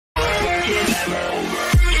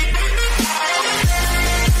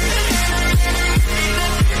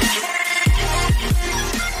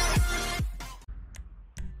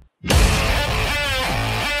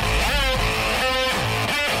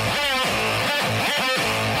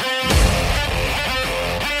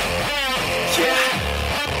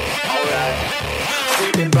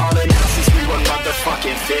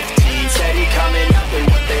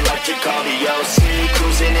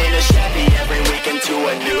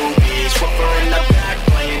a new beach. Woofer in the back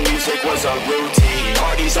playing music was a routine.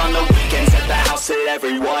 Parties on the weekends at the house that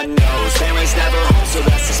everyone knows. Parents never home, so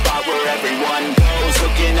that's the spot where everyone goes.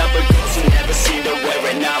 Hooking up with girls who never seem to wear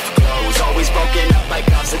enough clothes. Always broken up by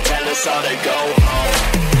cops that tell us all to go home.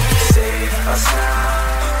 Save us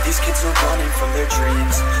now. These kids are running from their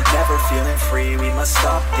dreams, never feeling free. We must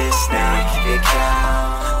stop this, make it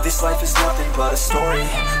count. This life is nothing but a story.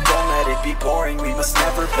 Don't let it be boring. We must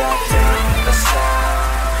never back down. The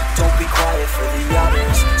sound. Don't be quiet for the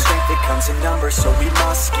others. Strength that comes in numbers, so we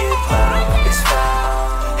must get loud. It's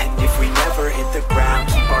found. And if we never hit the ground,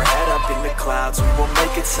 keep our head up in the clouds, we will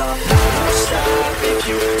make it somehow. Don't stop if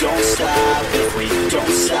you don't stop. If we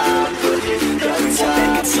don't stop, we'll hit the top. We will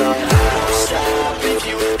make it somehow. Don't stop if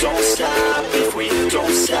you don't stop. If we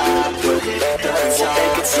don't stop, we'll hit the top. We will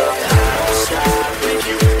make it somehow. Don't stop if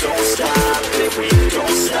you don't stop. If we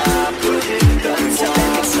don't stop, we'll hit the top. We will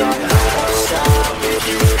make it somehow. Don't stop if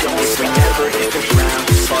you don't stop. If we never hit the ground,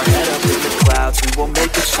 keep our head up in the clouds, we will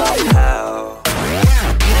make it somehow.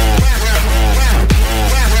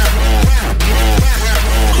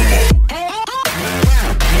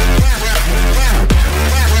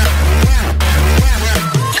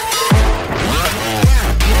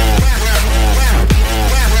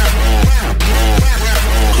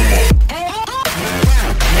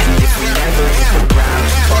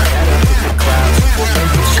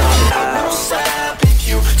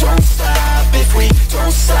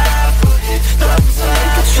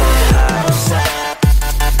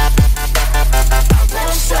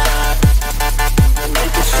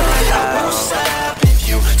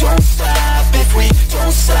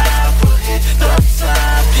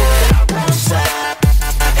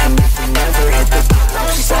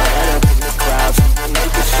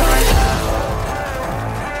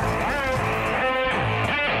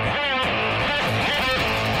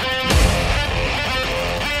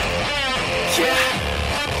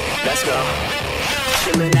 Let's go.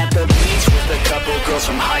 Chilling at the beach with a couple girls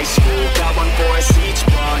from high school. Got one for us each,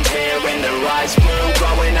 blonde hair and their eyes blue.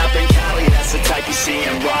 Growing up in Cali, that's the type you see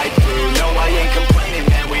and ride through. No, I ain't complaining,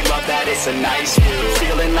 man, we love that, it's a nice view.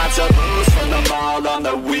 Feeling lots of booze from the mall on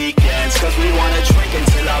the weekends, cause we wanna drink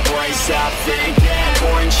until our brains stop thinking.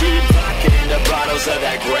 Pouring cheap vodka into bottles of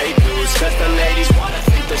that Grey Goose, cause the ladies wanna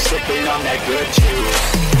think they're sipping on that good juice.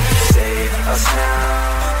 Save us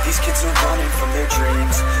now. These kids are running from their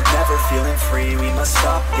dreams, never feeling free. We must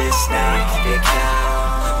stop this, make it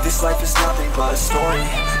count. This life is nothing but a story.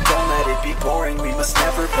 Don't let it be boring. We must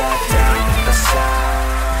never back down. The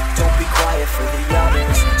sound. Don't be quiet for the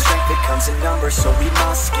others. Strength that comes in numbers, so we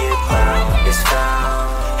must get loud. It's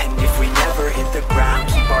found. And if we never hit the ground,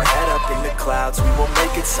 keep our head up in the clouds, we will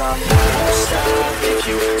make it somehow. Don't stop if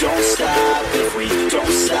you don't stop. If we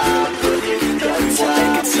don't stop, we'll hit the top. We will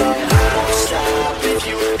make it somehow. Don't stop if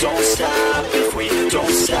you don't stop. If we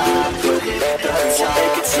don't stop, we'll hit the top. We will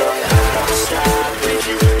make it somehow. Don't stop if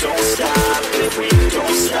you don't stop. If we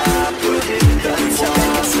don't stop, we'll hit the top. We will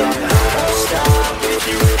make it somehow. Don't stop if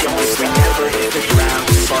you don't stop. If we never hit the ground,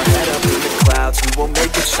 keep our head up in the clouds, we will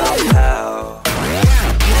make it somehow.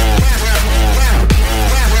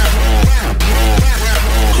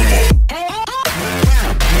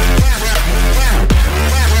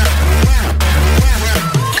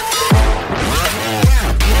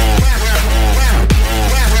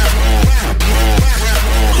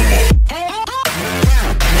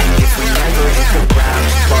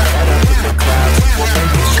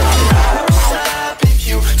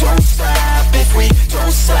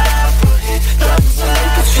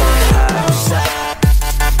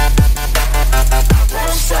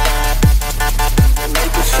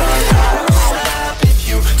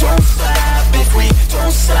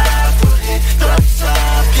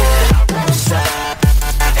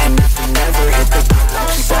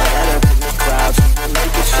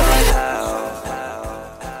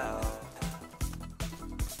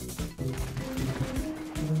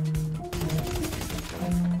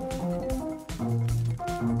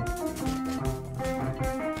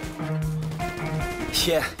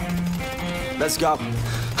 Yeah, let's go.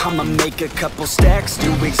 I'ma make a couple stacks,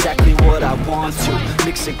 do exactly what I want to.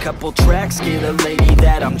 Mix a couple tracks, get a lady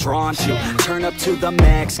that I'm drawn to. Turn up to the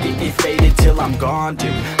max, get me faded till I'm gone,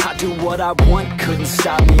 dude. I do what I want, couldn't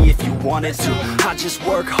stop me if you wanted to. I just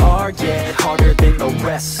work hard, yeah, harder than the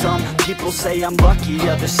rest. Some people say I'm lucky,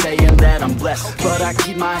 others saying that I'm blessed. But I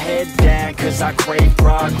keep my head down, cause I crave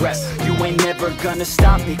progress. You ain't never gonna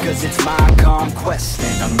stop me, cause it's my conquest.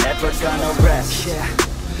 And I'm never gonna rest, yeah.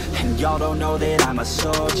 And y'all don't know that I'm a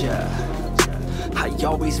soldier. I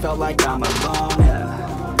always felt like I'm alone, yeah.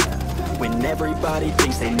 When everybody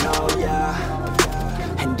thinks they know, yeah.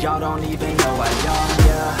 And y'all don't even know I own, yeah.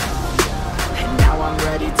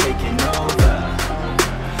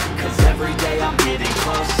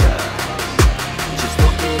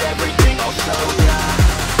 I'll show ya.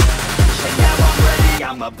 And now I'm ready,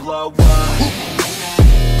 I'ma blow up.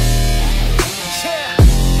 Yeah.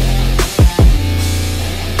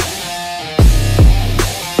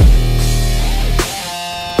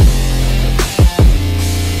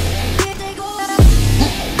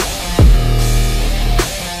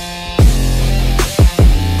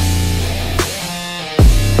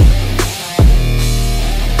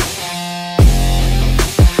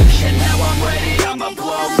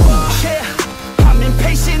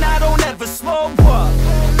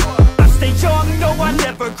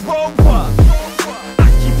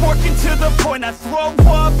 To the point I throw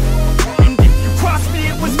up. And if you cross me,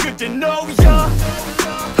 it was good to know ya.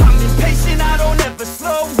 I'm impatient, I don't ever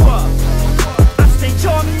slow up. I stay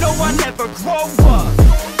young, no, I never grow up.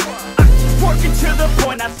 I keep working to the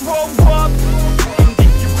point I throw up. And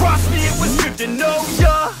if you cross me, it was good to know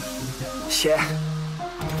ya. Yeah.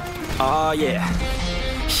 Oh yeah.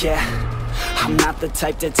 Yeah. I'm not the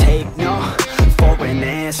type to take no for an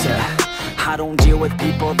answer. I don't deal with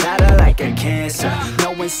people that are like a cancer.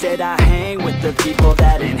 No, instead I hang with the people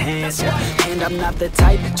that enhance ya. And I'm not the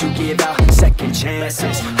type to give out second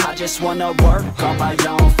chances. I just wanna work on my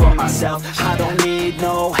own for myself. I don't need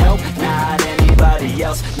no help, not anybody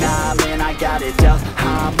else. Nah man, I got it dealt.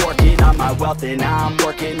 I'm working on my wealth and I'm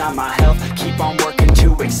working on my health. Keep on working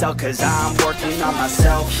to excel, cause I'm working on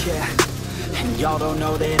myself. Yeah, and y'all don't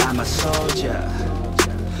know that I'm a soldier.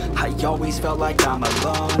 I always felt like I'm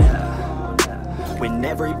alone, yeah. When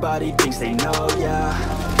everybody thinks they know ya,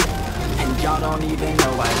 and y'all don't even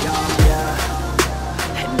know I own ya.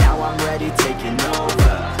 And now I'm ready taking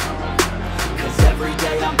over, cause every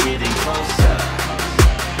day I'm getting closer.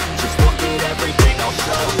 Just look at everything I'll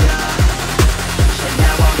show ya. And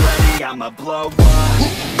now I'm ready, I'ma blow up.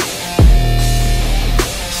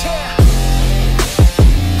 Yeah.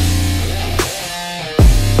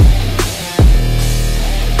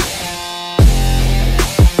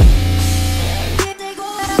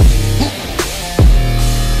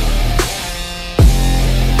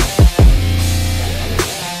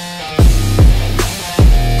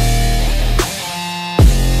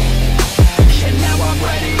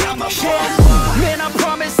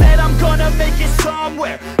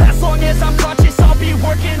 Somewhere. As long as I'm conscious, I'll be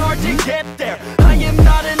working hard to get there. I am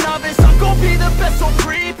not a novice, I'm gonna be the best, so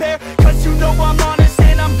prepare. Cause you know I'm honest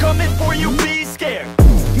and I'm coming for you, be scared.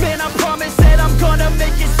 Man, I promise that I'm gonna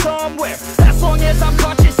make it somewhere. As long as I'm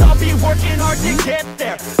conscious, I'll be working hard to get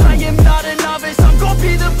there. I am not a novice, I'm gonna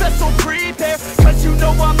be the best, so prepare. Cause you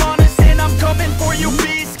know I'm honest and I'm coming for you,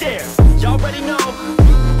 be scared. Y'all already know.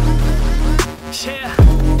 Yeah,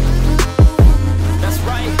 that's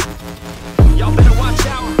right. Y'all better watch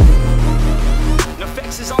out.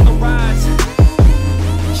 NEFFEX is on the rise.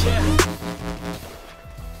 Yeah.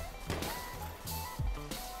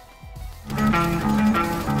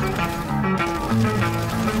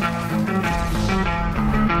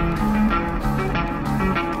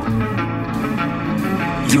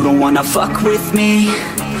 You don't wanna fuck with me,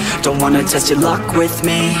 don't wanna test your luck with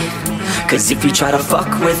me. Cause if you try to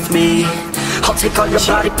fuck with me, I'll take all your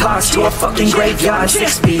body parts to a fucking graveyard,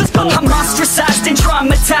 6 feet underground. I'm ostracized and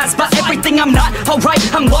traumatized by everything I'm not. Alright,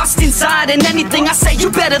 I'm lost inside, and anything I say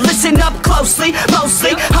you better listen up closely.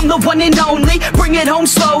 Mostly, I'm the one and only, bring it home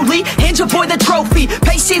slowly. Hand your boy the trophy,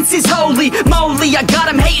 patience is holy moly. I got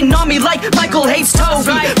him hating on me like Michael hates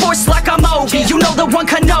Toby. Force like I'm Obi, you know the one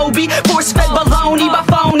Kenobi. Force fed baloney by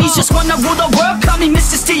phonies, just wanna rule the world, call me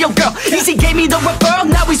Mr. Steel Girl. Easy gave me the referral,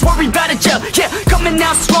 now he's worried about a jail. Yeah, coming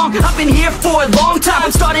out strong, I've been here for a long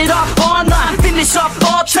time. Started off online, finish off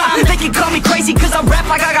all time. They can call me crazy cause I rap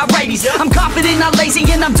like I got rabies. I'm confident, not lazy,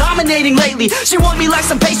 and I'm dominating lately. She want me like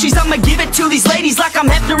some pastries, I'ma give it to these ladies like I'm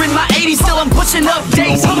Hefner in my 80s. Still I'm pushing up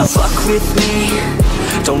daisies. Don't wanna fuck with me,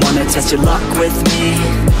 don't wanna test your luck with me.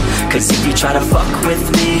 Cause if you try to fuck with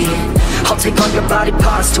me, I'll take all your body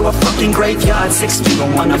parts to a fucking graveyard, 6 feet.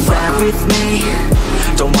 Don't wanna fuck with me,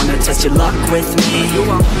 don't wanna test your luck with me.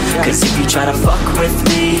 Cause if you try to fuck with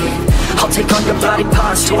me, I'll take all your body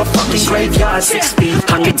parts to a fucking graveyard, 6 feet.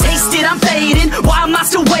 I can taste it, I'm fading. Why am I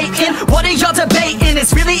still waiting? What are y'all debating?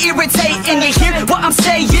 It's really irritating. You hear what I'm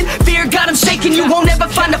saying? Fear got him shaking. You won't ever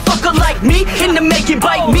find a fucker like me in the making.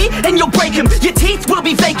 Bite me and you'll break him. Your teeth will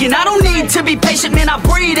be vacant. I don't need to be patient, man. I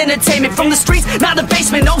breed entertainment from the streets, not the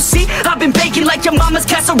basement. Oh, see, I've been baking like your mama's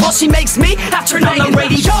casserole. She makes me. I turn on the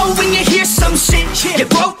radio when you hear some shit. Your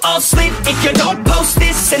throat all slit if you don't post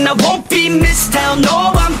this, and I won't be missed. Hell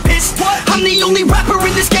no, I'm pissed. I'm the only rapper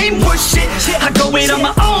in this game worth shit. I go it on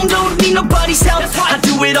my own, don't need nobody's help. I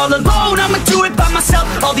do it all alone, I'ma do it by myself.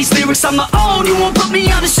 All these lyrics on my own, you won't put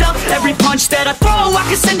me on the shelf. Every punch that I throw, I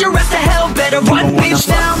can send your ass to hell. Better run, bitch,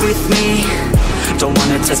 now. With me, don't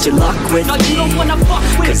wanna test your luck with me. You don't wanna fuck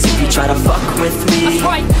with Cause if you try to fuck with me, that's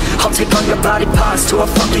right, I'll take all your body parts to a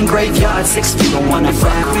fucking graveyard. 6 feet, don't wanna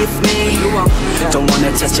fuck with me. Don't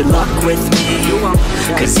wanna test your luck with me.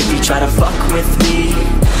 Cause if you try to fuck with me,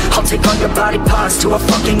 I'll take all your body parts to a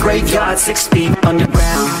fucking graveyard. 6 feet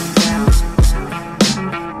underground.